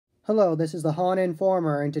Hello, this is the Haunt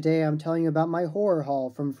Informer, and today I'm telling you about my horror haul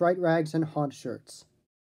from Fright Rags and Haunt Shirts.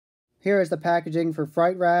 Here is the packaging for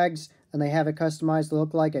Fright Rags, and they have it customized to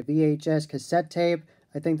look like a VHS cassette tape.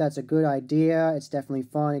 I think that's a good idea. It's definitely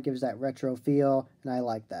fun. It gives that retro feel, and I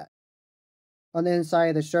like that. On the inside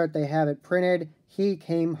of the shirt, they have it printed, "He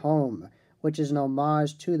Came Home," which is an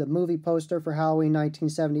homage to the movie poster for Halloween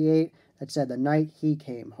 1978 that said the night he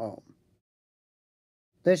came home.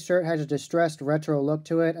 This shirt has a distressed retro look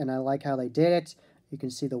to it, and I like how they did it. You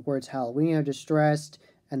can see the words Halloween are distressed,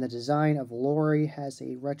 and the design of Laurie has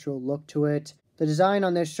a retro look to it. The design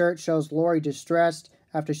on this shirt shows Laurie distressed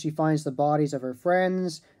after she finds the bodies of her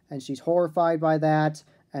friends, and she's horrified by that,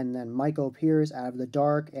 and then Michael appears out of the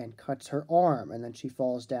dark and cuts her arm, and then she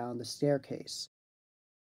falls down the staircase.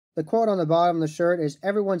 The quote on the bottom of the shirt is,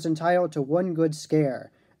 "Everyone's entitled to one good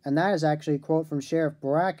scare," and that is actually a quote from Sheriff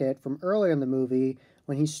Brackett from earlier in the movie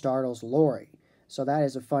when he startles Laurie. So that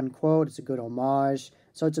is a fun quote. It's a good homage.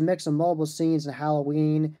 So it's a mix of multiple scenes and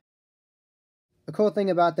Halloween. The cool thing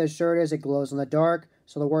about this shirt is it glows in the dark,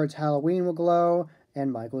 so the words Halloween will glow,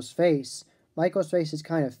 and Michael's face. Michael's face is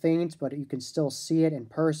kind of faint, but you can still see it in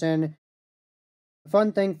person. The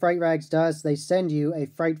fun thing Fright Rags does, they send you a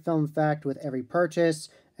Fright film fact with every purchase,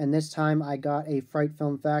 and this time I got a Fright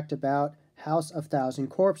film fact about House of Thousand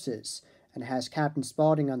Corpses, and it has Captain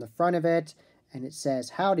Spaulding on the front of it, and it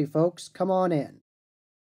says, "Howdy folks, come on in."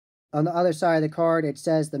 On the other side of the card, it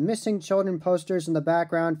says, "The missing children posters in the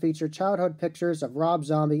background feature childhood pictures of Rob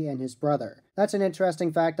Zombie and his brother." That's an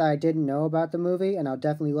interesting fact I didn't know about the movie, and I'll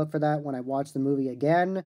definitely look for that when I watch the movie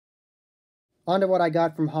again. On to what I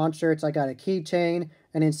got from Haunt Shirts, I got a keychain,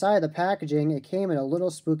 and inside the packaging, it came in a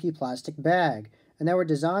little spooky plastic bag, and there were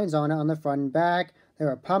designs on it on the front and back. There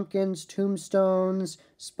are pumpkins, tombstones,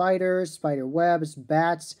 spiders, spider webs,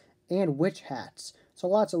 bats, and witch hats. So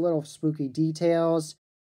lots of little spooky details.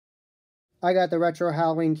 I got the retro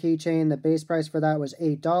Halloween keychain. The base price for that was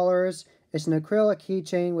 $8. It's an acrylic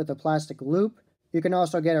keychain with a plastic loop. You can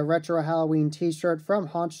also get a retro Halloween t-shirt from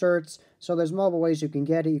Haunt Shirts. So there's multiple ways you can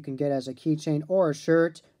get it. You can get it as a keychain or a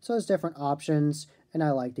shirt. So there's different options, and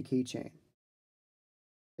I like the keychain.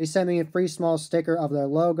 They sent me a free small sticker of their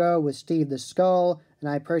logo with Steve the Skull, and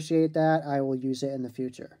I appreciate that. I will use it in the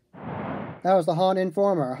future. That was the Haunt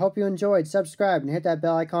Informer. I hope you enjoyed. Subscribe and hit that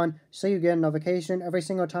bell icon so you get a notification every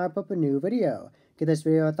single time I put up a new video. Give this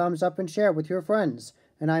video a thumbs up and share it with your friends.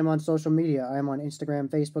 And I'm on social media. I'm on Instagram,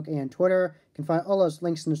 Facebook, and Twitter. You can find all those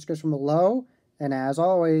links in the description below. And as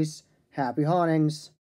always, happy hauntings.